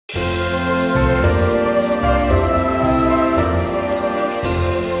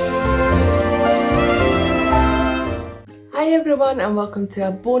everyone and welcome to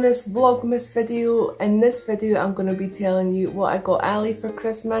a bonus Vlogmas video. In this video I'm going to be telling you what I got Ali for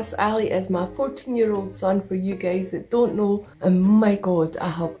Christmas. Ali is my 14-year-old son, for you guys that don't know, and my god,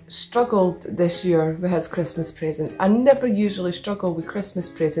 I have struggled this year with his Christmas presents. I never usually struggle with Christmas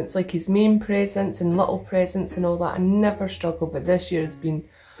presents, like his main presents and little presents and all that. I never struggle, but this year has been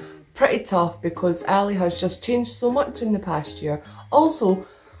pretty tough because Ali has just changed so much in the past year. Also,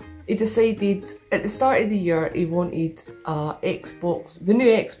 he decided at the start of the year he wanted Xbox, the new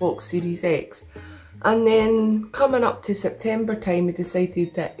Xbox Series X, and then coming up to September time he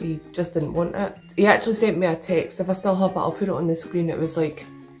decided that he just didn't want it. He actually sent me a text. If I still have it, I'll put it on the screen. It was like,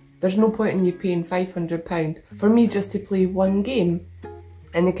 there's no point in you paying £500 for me just to play one game,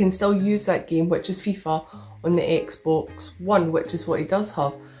 and he can still use that game, which is FIFA, on the Xbox One, which is what he does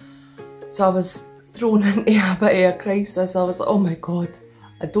have. So I was thrown into a bit of a crisis. I was like, oh my god,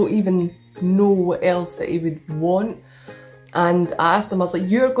 I don't even know what else that he would want. And I asked him, I was like,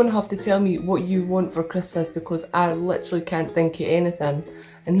 you're going to have to tell me what you want for Christmas because I literally can't think of anything.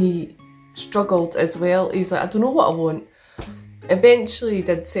 And he struggled as well. He's like, I don't know what I want. Eventually he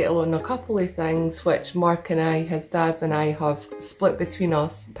did settle on a couple of things which Mark and I, his dad and I, have split between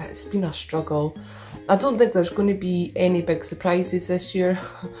us, but it's been a struggle. I don't think there's going to be any big surprises this year.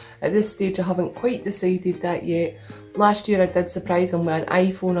 At this stage I haven't quite decided that yet. Last year I did surprise him with an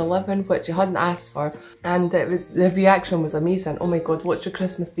iPhone 11, which he hadn't asked for, and the reaction was amazing. Oh my god, watch your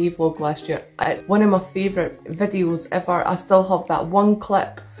Christmas Day vlog last year. It's one of my favourite videos ever. I still have that one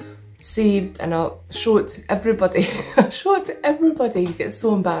clip saved and I show it to everybody. I show it to everybody, he gets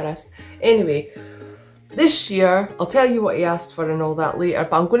so embarrassed. Anyway, this year, I'll tell you what he asked for and all that later,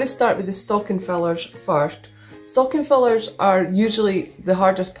 but I'm going to start with the stocking fillers first. Stocking fillers are usually the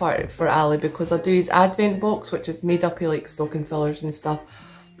hardest part for Ali because I do his advent box, which is made up of like stocking fillers and stuff,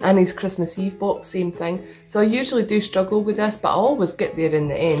 and his Christmas Eve box, same thing. So I usually do struggle with this, but I always get there in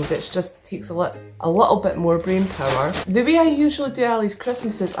the end. It just takes a little bit more brain power. The way I usually do Ali's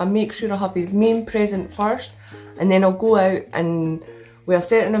Christmases, I make sure I have his main present first, and then I'll go out and with a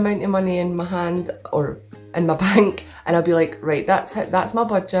certain amount of money in my hand or in my bank, and I'll be like, right, that's my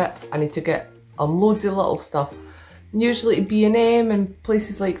budget. I need to get loads of little stuff, usually at B&M and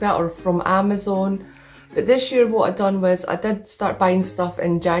places like that, or from Amazon. But this year what I done was I did start buying stuff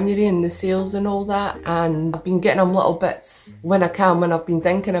in January and the sales and all that, and I've been getting them little bits when I can, when I've been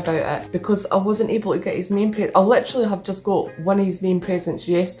thinking about it, because I wasn't able to get his main present. I literally have just got one of his main presents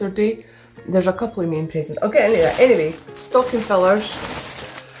yesterday. There's a couple of main presents. I'll get into that. Anyway, stocking fillers.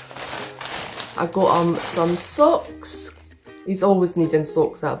 I got him some socks. He's always needing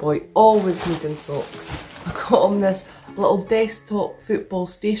socks, that boy. Always needing socks. I got him this little desktop football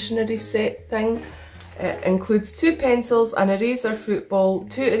stationery set thing. It includes 2 pencils, an eraser football,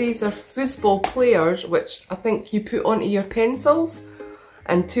 2 eraser foosball players, which I think you put onto your pencils,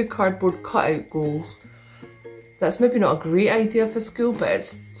 and 2 cardboard cutout goals. That's maybe not a great idea for school, but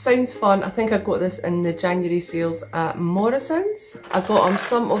it sounds fun. I think I got this in the January sales at Morrison's. I got him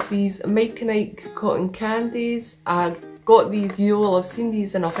some of these Mike and Ike cotton candies. I got these, you will have seen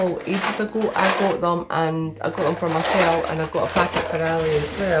these in a haul ages ago. I got them, and I got them for myself, and I got a packet for Ali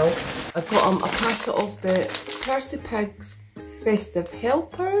as well. I got him a packet of the Percy Pigs Festive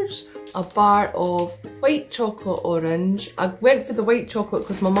Helpers, a bar of white chocolate orange. I went for the white chocolate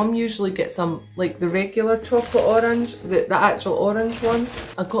because my mum usually gets some like the regular chocolate orange, the actual orange one.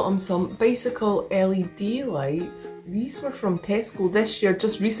 I got him some bicycle LED lights. These were from Tesco this year.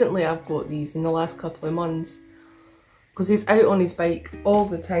 Just recently I've got these in the last couple of months because he's out on his bike all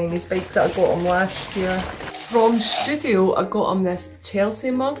the time. His bike that I got him last year. From Studio I got him this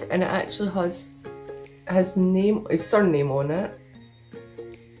Chelsea mug, and it actually has his surname on it.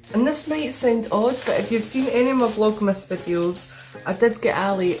 And this might sound odd, but if you've seen any of my Vlogmas videos, I did get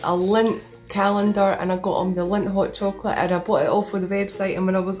Ali a Lindt calendar, and I got him the Lindt hot chocolate, and I bought it off of the website. And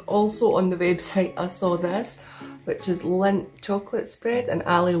when I was also on the website I saw this, which is Lindt chocolate spread, and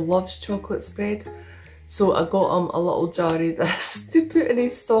Ali loves chocolate spread. So I got him a little jar of this to put in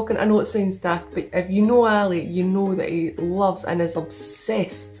his stocking. I know it sounds daft, but if you know Ali, you know that he loves and is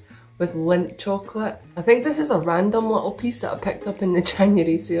obsessed with Lindt chocolate. I think this is a random little piece that I picked up in the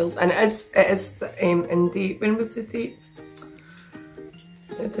January sales, and it is in date. When was the date?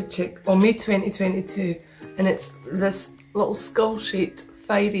 I had to check. Oh, May 2022, and it's this little skull-shaped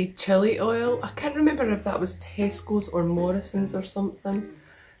fiery chili oil. I can't remember if that was Tesco's or Morrison's or something.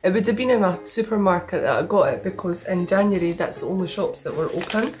 It would have been in a supermarket that I got it because in January that's the only shops that were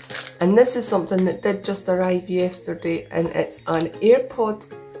open. And this is something that did just arrive yesterday, and it's an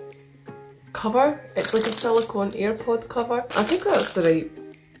AirPod cover. It's like a silicone AirPod cover. I think that's the right,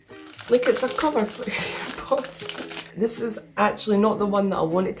 like it's a cover for his AirPods. This is actually not the one that I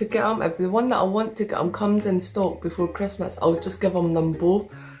wanted to get him. If the one that I want to get him comes in stock before Christmas, I'll just give him them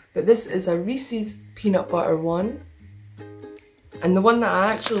both. But this is a Reese's peanut butter one. And the one that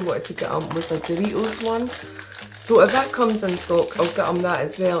I actually wanted to get him was a Doritos one. So if that comes in stock, I'll get him that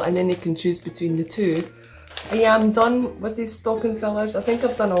as well, and then he can choose between the two. I am done with these stocking fillers. I think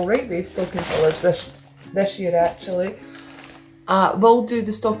I've done alright with stocking fillers this year actually. We'll do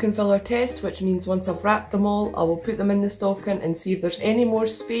the stocking filler test, which means once I've wrapped them all, I will put them in the stocking and see if there's any more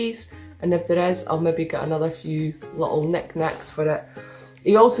space, and if there is, I'll maybe get another few little knick-knacks for it.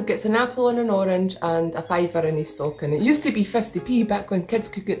 He also gets an apple and an orange and a £5 in his stocking. It used to be 50p back when kids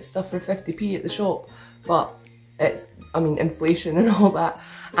could get stuff for 50p at the shop, but it's, I mean, inflation and all that.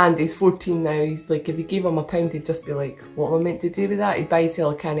 And he's 14 now. He's like, if you gave him £1, he'd just be like, what am I meant to do with that? He'd buy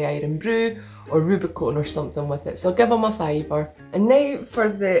himself a can of Iron Brew or Rubicon or something with it. So I'll give him a £5. And now for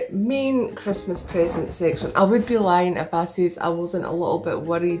the main Christmas present section. I would be lying if I says I wasn't a little bit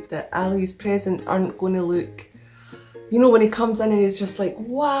worried that Ali's presents aren't going to look, you know, when he comes in and he's just like,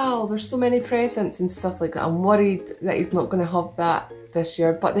 wow, there's so many presents and stuff like that. I'm worried that he's not going to have that this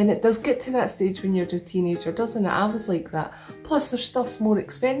year, but then it does get to that stage when you're a teenager, doesn't it? I was like that. Plus their stuff's more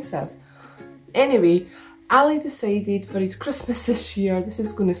expensive. Anyway, Ali decided for his Christmas this year, this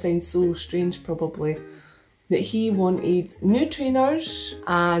is going to sound so strange probably, that he wanted new trainers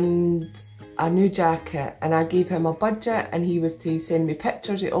and a new jacket, and I gave him a budget and he was to send me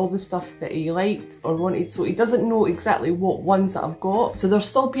pictures of all the stuff that he liked or wanted, so he doesn't know exactly what ones that I've got, so there'll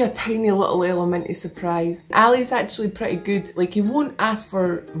still be a tiny little element of surprise. Ali's actually pretty good, like he won't ask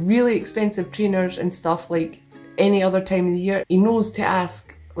for really expensive trainers and stuff like any other time of the year. He knows to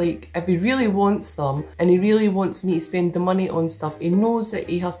ask, like if he really wants them and he really wants me to spend the money on stuff, he knows that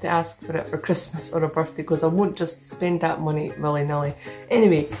he has to ask for it for Christmas or a birthday, because I won't just spend that money willy-nilly.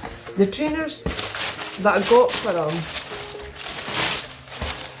 Anyway, the trainers that I got for him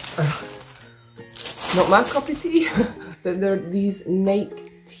are not my cup of tea, but they're these Nike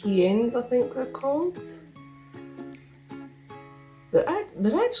TNs, I think they're called.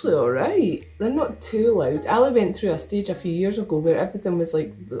 They're actually alright. They're not too loud. Ali went through a stage a few years ago where everything was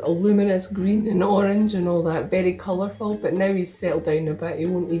like a luminous green and orange and all that, very colourful, but now he's settled down a bit, he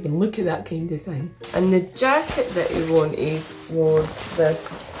won't even look at that kind of thing. And the jacket that he wanted was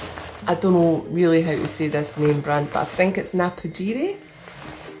this, I don't know really how to say this name brand, but I think it's Napajiri?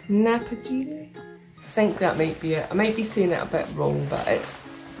 Napajiri? I think that might be it. I might be saying it a bit wrong, but it's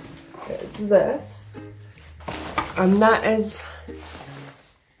this. And that is,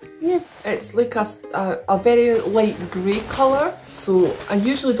 yeah, it's like a very light grey colour. So I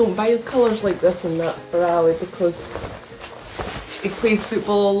usually don't buy colours like this and that for Ali because he plays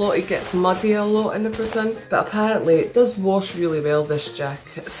football a lot, he gets muddy a lot and everything. But apparently it does wash really well, this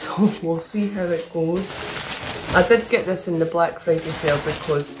jacket, so we'll see how it goes. I did get this in the Black Friday sale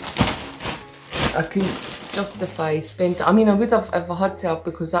because I couldn't justify spending. I mean, I would have if I had to have,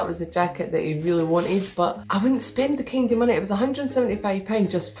 because that was the jacket that he really wanted, but I wouldn't spend the kind of money. It was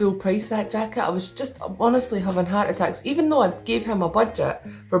 £175 just full price, that jacket. I was just honestly having heart attacks, even though I gave him a budget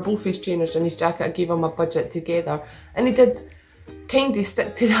for both his trainers and his jacket. I gave him a budget together and he did kind of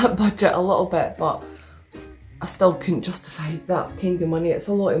stick to that budget a little bit, but I still couldn't justify that kind of money. It's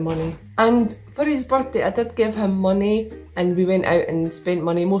a lot of money. And for his birthday I did give him money and we went out and spent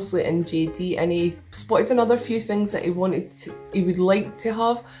money mostly in JD, and he spotted another few things that he would like to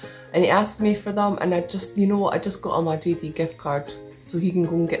have, and he asked me for them, and I just, you know what, I just got him a JD gift card so he can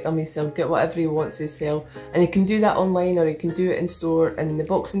go and get them himself, get whatever he wants to sell, and he can do that online or he can do it in store in the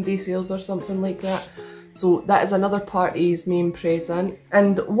Boxing Day sales or something like that. So that is another part of his main present.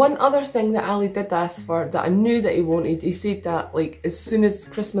 And one other thing that Ali did ask for that I knew that he wanted, he said that like as soon as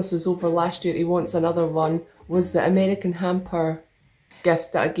Christmas was over last year he wants another one, was the American Hamper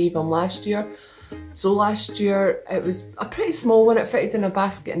gift that I gave him last year. So last year it was a pretty small one, it fitted in a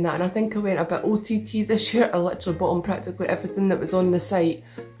basket and that, and I think I went a bit OTT this year. I literally bought him practically everything that was on the site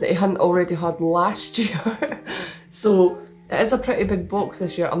that he hadn't already had last year. So it is a pretty big box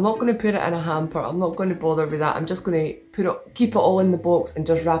this year. I'm not going to put it in a hamper, I'm not going to bother with that. I'm just going to keep it all in the box and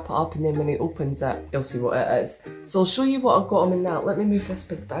just wrap it up, and then when he opens it, you'll see what it is. So I'll show you what I got him in that. Let me move this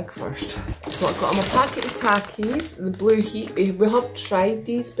big bag first. So I got him a packet of Takis, the Blue Heat. We have tried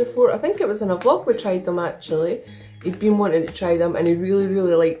these before. I think it was in a vlog we tried them actually. He'd been wanting to try them and he really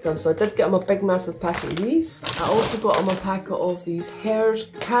liked them, so I did get him a big massive packet of these. I also got him a packet of these Hare's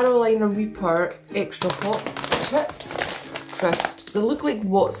Carolina Reaper Extra Hot Chips crisps. They look like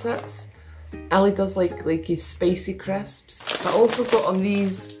Wotsits. Ali does like his spicy crisps. I also got him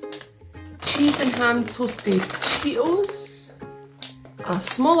these cheese and ham toasted Cheetos. A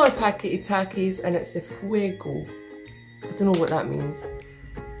smaller packet of Takis, and it's the Fuego. I don't know what that means.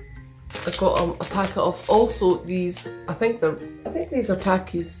 I got a packet of also these, I think these are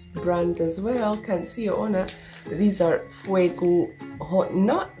Takis brand as well, can't see it on it. But these are Fuego hot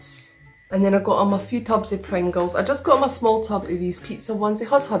nuts. And then I got a few tubs of Pringles. I just got a small tub of these pizza ones. He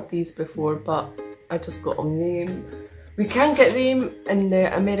has had these before, but I just got them. We can get them in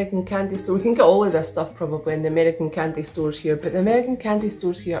the American candy store. We can get all of this stuff probably in the American candy stores here, but the American candy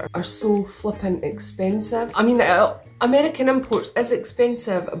stores here are so flippin' expensive. I mean, American imports is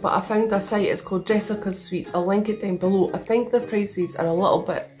expensive, but I found a site, it's called Jessica's Sweets. I'll link it down below. I think their prices are a little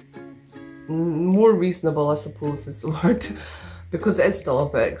bit more reasonable, I suppose is the word, because it is still a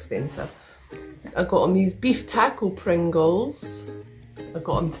bit expensive. I got them these beef taco Pringles. I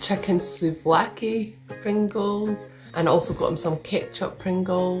got them chicken souvlaki Pringles. And I also got him some ketchup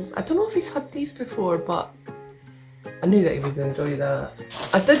Pringles. I don't know if he's had these before, but I knew that he would enjoy that.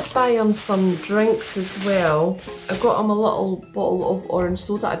 I did buy him some drinks as well. I got him a little bottle of orange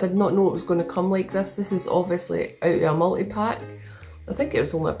soda. I did not know it was going to come like this. This is obviously out of a multi-pack. I think it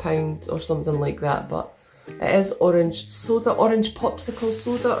was only £1 or something like that, but it is orange soda, orange popsicle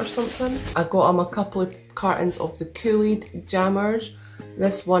soda or something. I got him a couple of cartons of the Kool-Aid Jammers.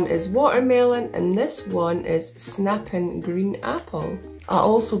 This one is watermelon and this one is snapping green apple. I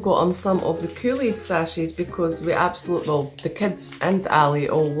also got him some of the Kool-Aid sachets because we absolutely, well, the kids and Ali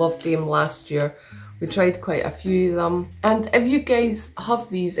all loved them last year. We tried quite a few of them. And if you guys have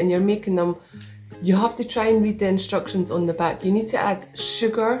these and you're making them, you have to try and read the instructions on the back. You need to add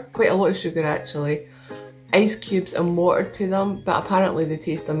sugar, quite a lot of sugar actually, ice cubes and water to them, but apparently they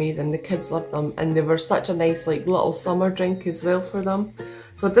taste amazing. The kids love them and they were such a nice like little summer drink as well for them.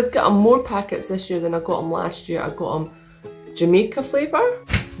 So I did get them more packets this year than I got them last year. I got them Jamaica flavour,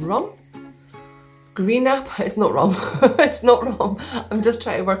 rum, green apple, it's not rum, it's not rum. I'm just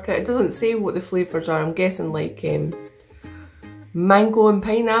trying to work out, it doesn't say what the flavours are. I'm guessing like mango and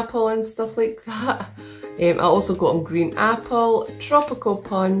pineapple and stuff like that. I also got them green apple, tropical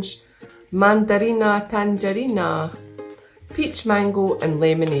punch, mandarina, tangerina, peach mango and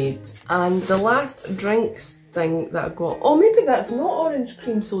lemonade. And the last drinks thing that I got, oh maybe that's not orange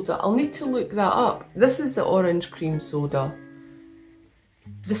cream soda, I'll need to look that up. This is the orange cream soda.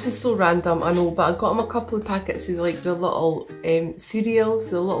 This is so random, I know, but I got them a couple of packets of like the little cereals,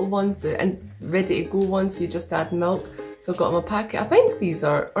 the little ones, the ready to go ones, you just add milk. So I got them a packet, I think these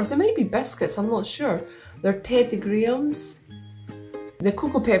are, or they might be biscuits, I'm not sure. They're Teddy Grahams. The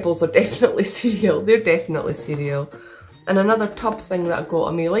Cocoa Pebbles are definitely cereal, they're definitely cereal. And another tub thing that I got,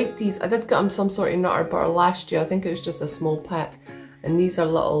 I may like these, I did get them some sort of Nutter Butter last year, I think it was just a small pack. And these are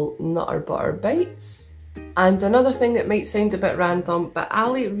little Nutter Butter bites. And another thing that might sound a bit random, but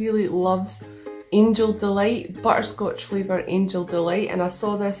Ali really loves Angel Delight, butterscotch flavour Angel Delight. And I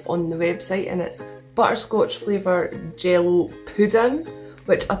saw this on the website and it's butterscotch flavour jello pudding,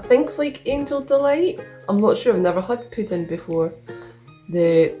 which I think's like Angel Delight. I'm not sure, I've never had pudding before.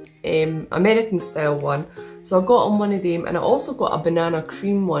 The American style one. So I got on one of them and I also got a banana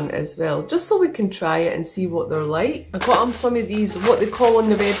cream one as well, just so we can try it and see what they're like. I got them some of these, what they call on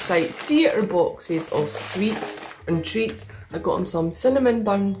the website, theatre boxes of sweets and treats. I got them some cinnamon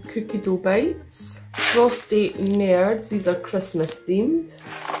bun cookie dough bites, Frosty Nerds, these are Christmas themed,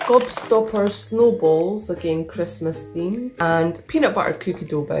 Gobstopper snowballs, again Christmas themed, and peanut butter cookie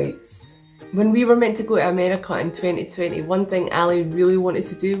dough bites. When we were meant to go to America in 2020, one thing Ali really wanted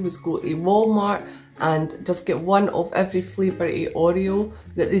to do was go to Walmart and just get one of every flavour of Oreo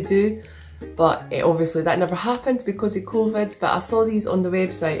that they do. But obviously that never happened because of COVID, but I saw these on the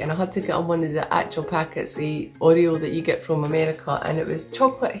website and I had to get on one of the actual packets of Oreo that you get from America, and it was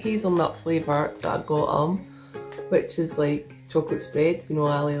chocolate hazelnut flavour that I got which is like chocolate spread. You know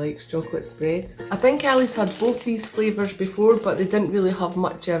Ali likes chocolate spread. I think Ali's had both these flavours before, but they didn't really have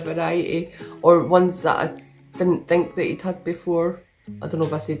much of a variety, or ones that I didn't think that he'd had before. I don't know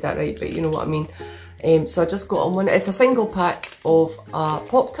if I said that right, but you know what I mean. So I just got on one. It's a single pack of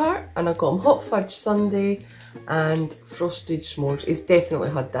Pop-Tart, and I got him hot fudge sundae and frosted s'mores. He's definitely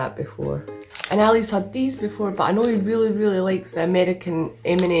had that before. And Ali's had these before, but I know he really likes the American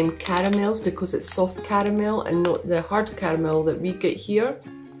M&M caramels because it's soft caramel and not the hard caramel that we get here.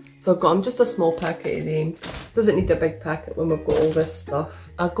 So I got him just a small packet of them. Doesn't need a big packet when we've got all this stuff.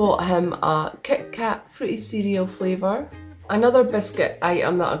 I got him a Kit Kat fruity cereal flavour. Another biscuit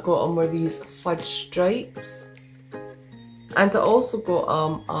item that I got him were these fudge stripes. And I also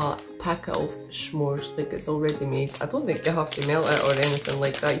got a packet of s'mores, like it's already made. I don't think you have to melt it or anything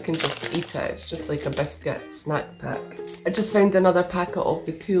like that, you can just eat it, it's just like a biscuit snack pack. I just found another packet of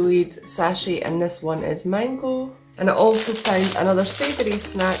the Kool-Aid sachet and this one is mango. And I also found another savoury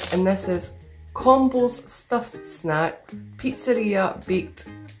snack and this is Combo's Stuffed Snack Pizzeria Baked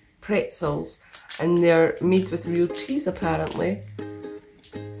Pretzels, and they're made with real cheese apparently.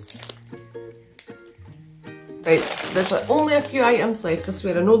 Right, there's only a few items left, I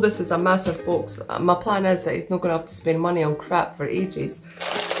swear. I know this is a massive box. My plan is that he's not going to have to spend money on crap for ages.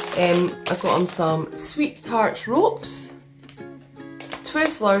 I got him some Sweet Tarts ropes,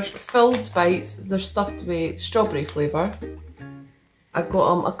 Twizzlers filled bites, they're stuffed with strawberry flavour. I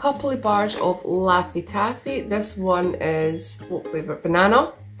got him a couple of bars of Laffy Taffy. This one is, what flavour?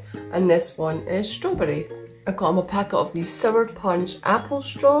 Banana. And this one is strawberry. I got him a packet of these Sour Punch apple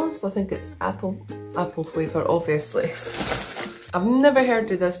straws. I think it's apple flavour, obviously. I've never heard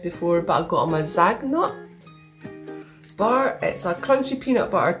of this before, but I got him a Zagnut bar. It's a crunchy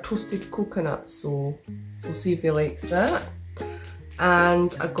peanut butter toasted coconut, so we'll see if he likes that.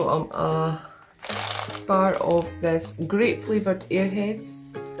 And I got him a bar of this grape flavoured Airheads.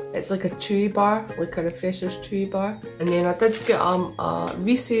 It's like a chewy bar, like a Refreshers chewy bar. And then I did get him a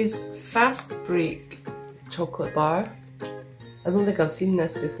Reese's Fast Break chocolate bar. I don't think I've seen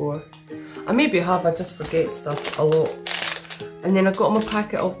this before. I maybe have, I just forget stuff a lot. And then I got him a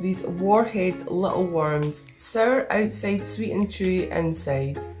packet of these Warhead Little Worms. Sour outside, sweet and chewy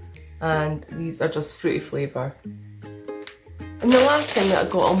inside. And these are just fruity flavour. And the last thing that I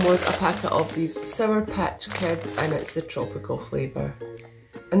got him was a packet of these Sour Patch Kids, and it's the tropical flavour.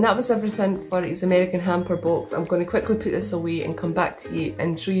 And that was everything for his American hamper box. I'm going to quickly put this away and come back to you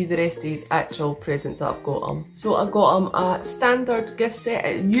and show you the rest of his actual presents that I've got him. So I got him a standard gift set.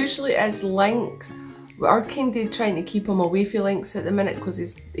 It usually is Lynx. We are kind of trying to keep him away from Lynx at the minute because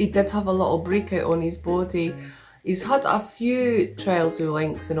he did have a little breakout on his body. He's had a few trials with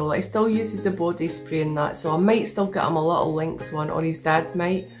Lynx and all that. He still uses the body spray and that, so I might still get him a little Lynx one, or his dad's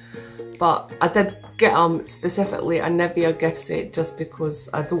might. But I did get him specifically a Nivea gift set just because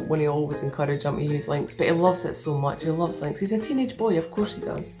I don't want to always encourage him to use Lynx, but he loves it so much. He loves Lynx. He's a teenage boy, of course he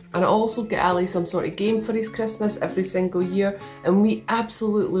does. And I also get Ali some sort of game for his Christmas every single year, and we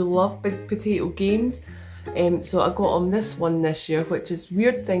absolutely love Big Potato games. So I got him this one this year, which is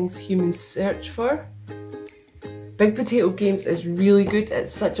Weird Things Humans Search For. Big Potato Games is really good.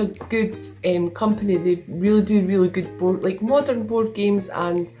 It's such a good company. They really do really good modern board games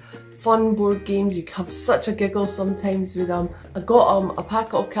and fun board games. You have such a giggle sometimes with them. I got him a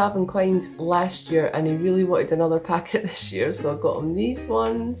packet of Calvin Klein's last year and he really wanted another packet this year, so I got him these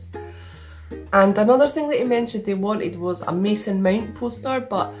ones. And another thing that he mentioned they wanted was a Mason Mount poster,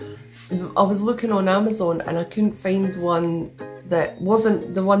 but I was looking on Amazon and I couldn't find one that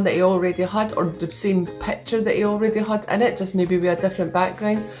wasn't the one that he already had, or the same picture that he already had in it, just maybe with a different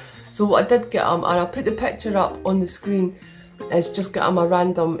background. So what I did get him, and I'll put the picture up on the screen, is just get him a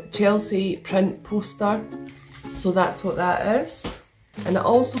random Chelsea print poster. So that's what that is. And I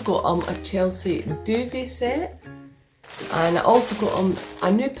also got him a Chelsea duvet set. And I also got him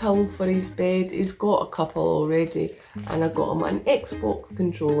a new pillow for his bed. He's got a couple already. And I got him an Xbox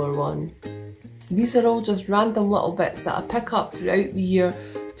controller one. These are all just random little bits that I pick up throughout the year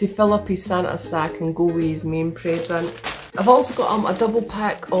to fill up his Santa sack and go with his main present. I've also got him a double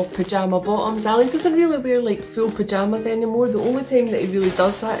pack of pyjama bottoms. Ali doesn't really wear like full pyjamas anymore. The only time that he really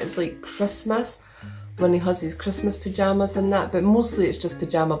does that is like Christmas, when he has his Christmas pyjamas and that, but mostly it's just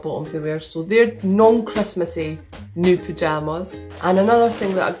pyjama bottoms he wears, so they're non-Christmassy new pyjamas. And another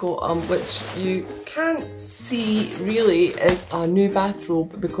thing that I got which you can't see really, is a new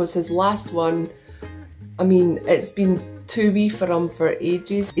bathrobe, because his last one, I mean, it's been too wee for him for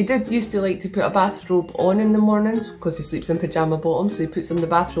ages. He did used to like to put a bathrobe on in the mornings because he sleeps in pyjama bottoms, so he puts on the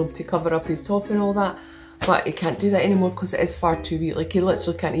bathrobe to cover up his top and all that. But he can't do that anymore because it is far too wee. Like, he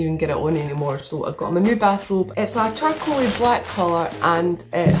literally can't even get it on anymore. So I got him a new bathrobe. It's a charcoaly black colour and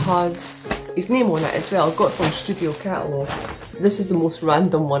it has his name on it as well. I got it from Studio Catalogue. This is the most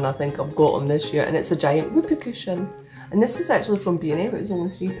random one I think I've got him this year, and it's a giant whoopee cushion. And this was actually from B&M, it was only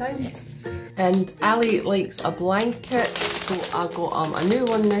 £3. And Ali likes a blanket, so I got him a new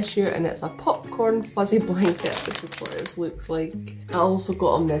one this year, and it's a popcorn fuzzy blanket. This is what it looks like. I also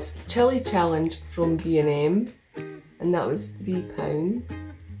got him this chili challenge from B&M, and that was £3.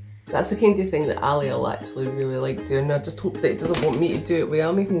 That's the kind of thing that Ali will actually really like doing. I just hope that he doesn't want me to do it with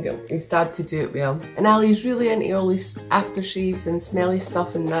him. He can get his dad to do it with him. And Ali's really into all these aftershaves and smelly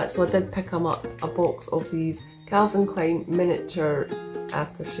stuff and that, so I did pick him up a box of these Calvin Klein miniature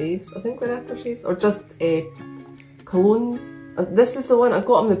aftershaves. I think they're aftershaves, or just colognes. This is the one, I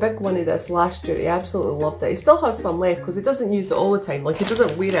got him the big one of this last year. He absolutely loved it. He still has some left because he doesn't use it all the time. Like, he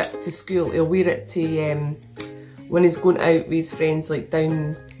doesn't wear it to school, he'll wear it to when he's going out with his friends, like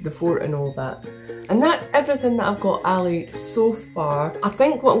down the fort and all that. And that's everything that I've got Ali so far. I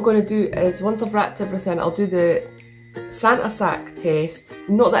think what I'm going to do is, once I've wrapped everything, I'll do the Santa sack test.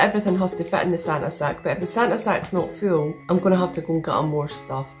 Not that everything has to fit in the Santa sack, but if the Santa sack's not full, I'm going to have to go and get her more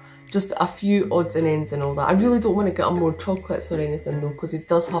stuff. Just a few odds and ends and all that. I really don't want to get him more chocolates or anything though, because he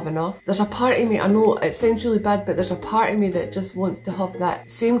does have enough. There's a part of me, I know it sounds really bad, but there's a part of me that just wants to have that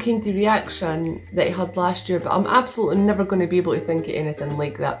same kind of reaction that he had last year, but I'm absolutely never going to be able to think of anything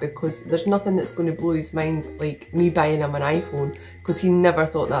like that, because there's nothing that's going to blow his mind like me buying him an iPhone, because he never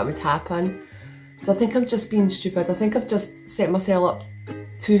thought that would happen. So I think I'm just being stupid. I think I've just set myself up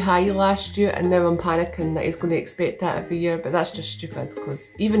too high last year, and now I'm panicking that he's going to expect that every year, but that's just stupid,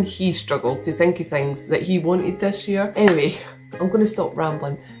 because even he struggled to think of things that he wanted this year. Anyway, I'm going to stop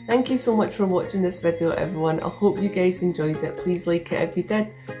rambling. Thank you so much for watching this video, everyone. I hope you guys enjoyed it. Please like it if you did,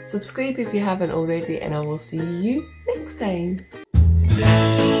 subscribe if you haven't already, and I will see you next time.